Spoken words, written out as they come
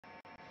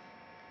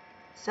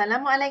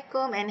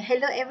Assalamualaikum and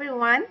hello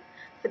everyone.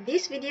 For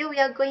this video, we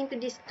are going to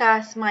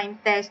discuss Mind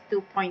Test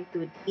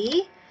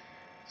 2.2D.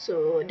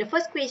 So, the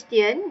first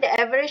question, the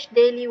average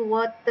daily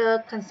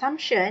water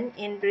consumption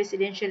in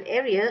residential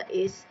area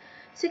is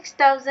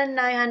 6,950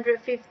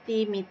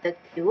 meter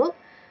cube.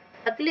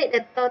 Calculate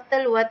the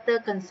total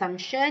water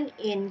consumption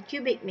in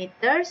cubic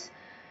meters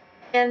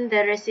in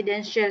the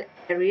residential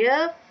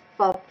area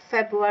for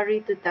February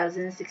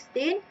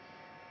 2016.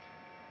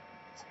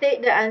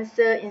 State the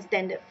answer in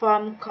standard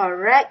form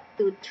correct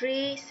to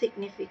three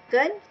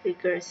significant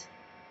figures.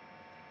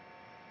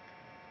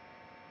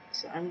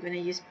 So I'm going to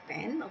use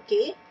pen,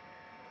 okay.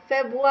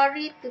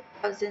 February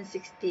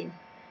 2016.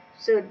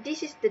 So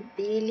this is the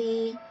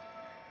daily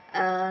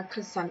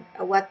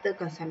water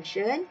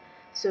consumption.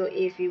 So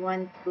if you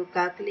want to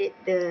calculate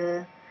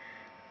the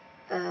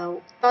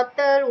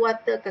total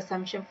water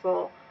consumption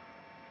for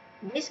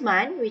this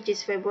month, which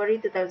is February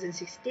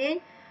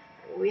 2016,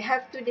 we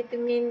have to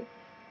determine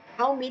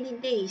how many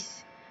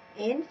days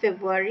in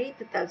February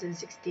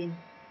 2016.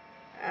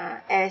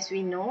 As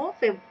we know,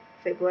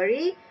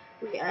 February,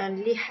 we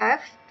only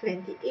have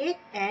 28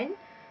 and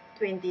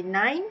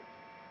 29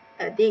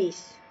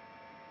 days.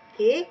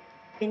 Okay,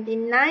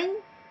 29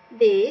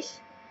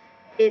 days,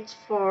 it's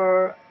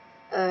for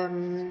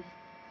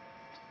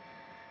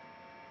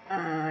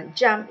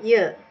jump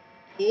year,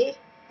 okay,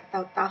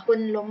 atau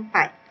tahun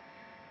lompat.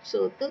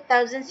 So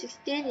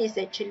 2016 is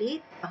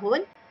actually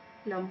tahun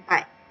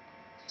lompat.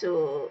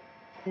 So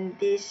in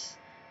this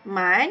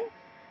month,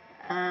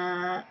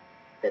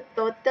 the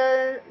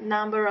total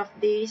number of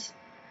days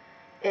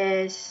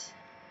is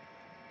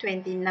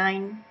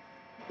 29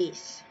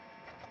 days.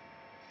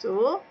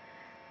 So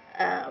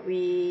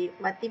we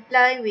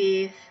multiply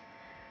with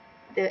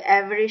the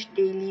average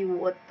daily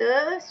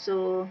water,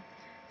 so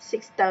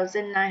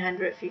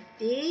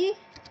 6,950.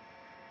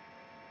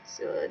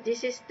 So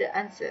this is the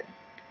answer,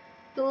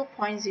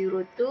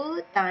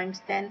 2.02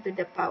 times 10 to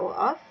the power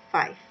of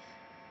 5.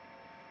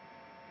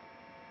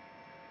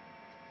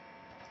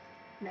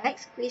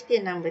 Next,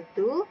 question number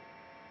 2.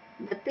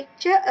 The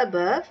picture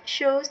above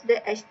shows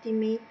the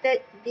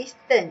estimated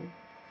distance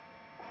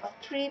of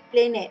 3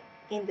 planets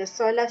in the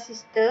solar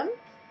system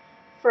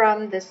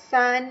from the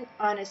Sun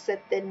on a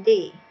certain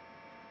day.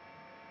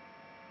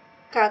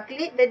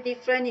 Calculate the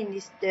difference in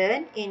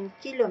distance in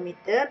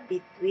kilometer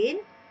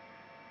between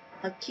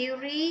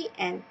Mercury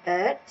and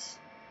Earth,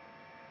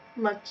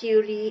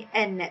 Mercury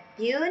and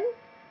Neptune,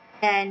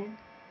 and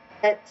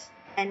Earth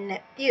and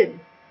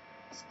Neptune.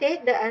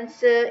 State the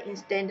answer in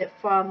standard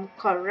form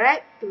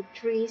correct to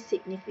three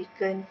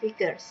significant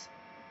figures.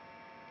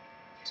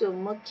 So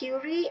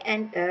Mercury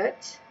and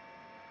Earth.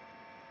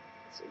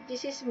 So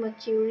this is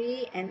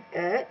Mercury and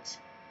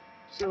Earth.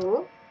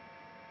 So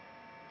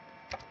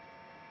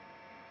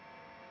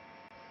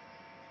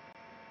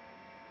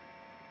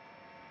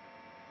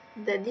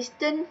the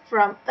distance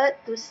from Earth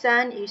to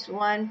Sun is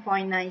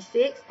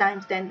 1.96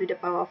 times 10 to the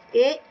power of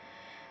 8.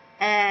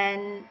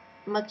 And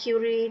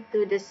Mercury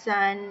to the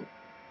Sun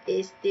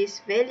is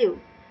this value.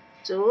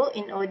 So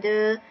in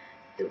order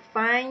to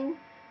find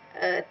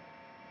Earth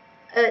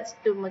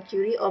to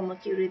Mercury or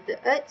Mercury to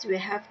Earth, we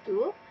have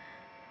to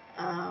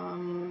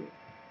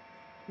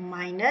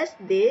minus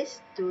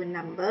this two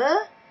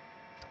number.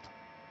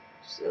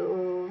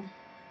 So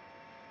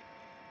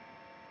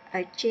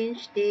I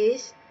change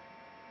this.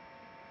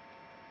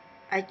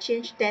 I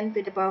change 10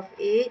 to the power of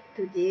 8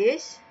 to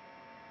this.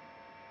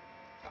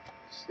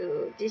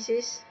 So this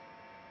is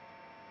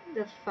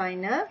the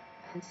final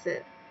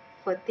answer,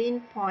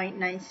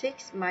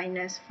 14.96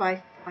 minus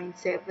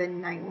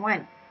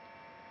 5.791.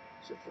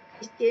 So for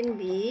question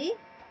B,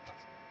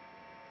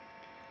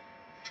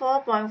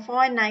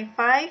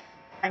 4.495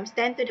 times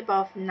 10 to the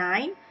power of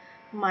 9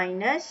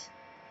 minus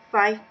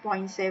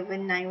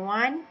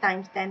 5.791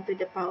 times 10 to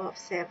the power of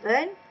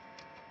 7.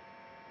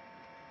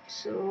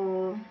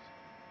 So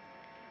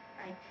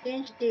I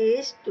change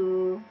this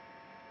to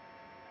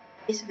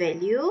this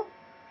value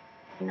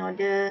in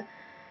order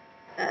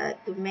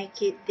to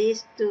make it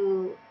these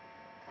two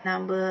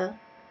number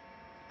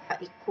are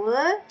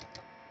equal.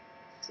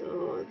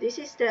 So this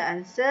is the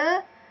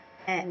answer,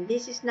 and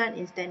this is not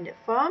in standard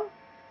form.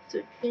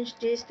 So change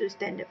this to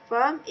standard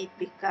form, it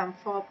becomes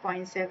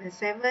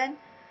 4.77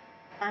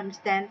 times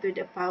 10 to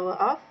the power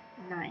of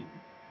 9.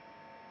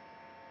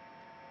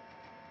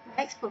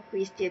 Next, for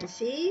question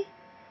C,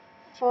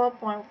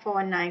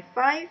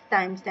 4.495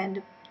 times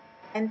 10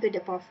 to the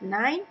power of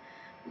 9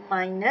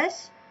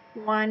 minus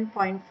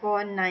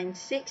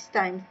 1.496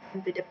 times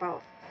 10 to the power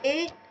of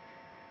 8.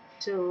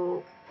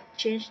 So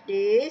change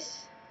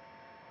this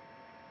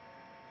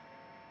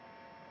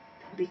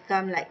to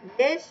become like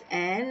this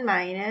and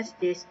minus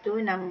these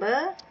two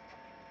number.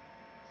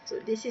 So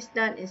this is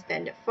done in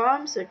standard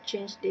form. So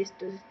change this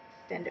to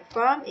standard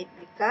form. It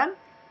becomes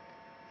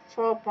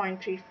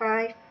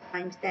 4.35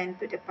 times 10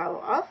 to the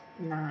power of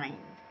 9.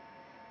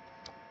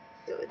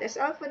 So that's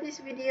all for this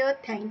video.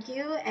 Thank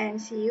you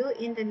and see you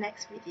in the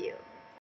next video.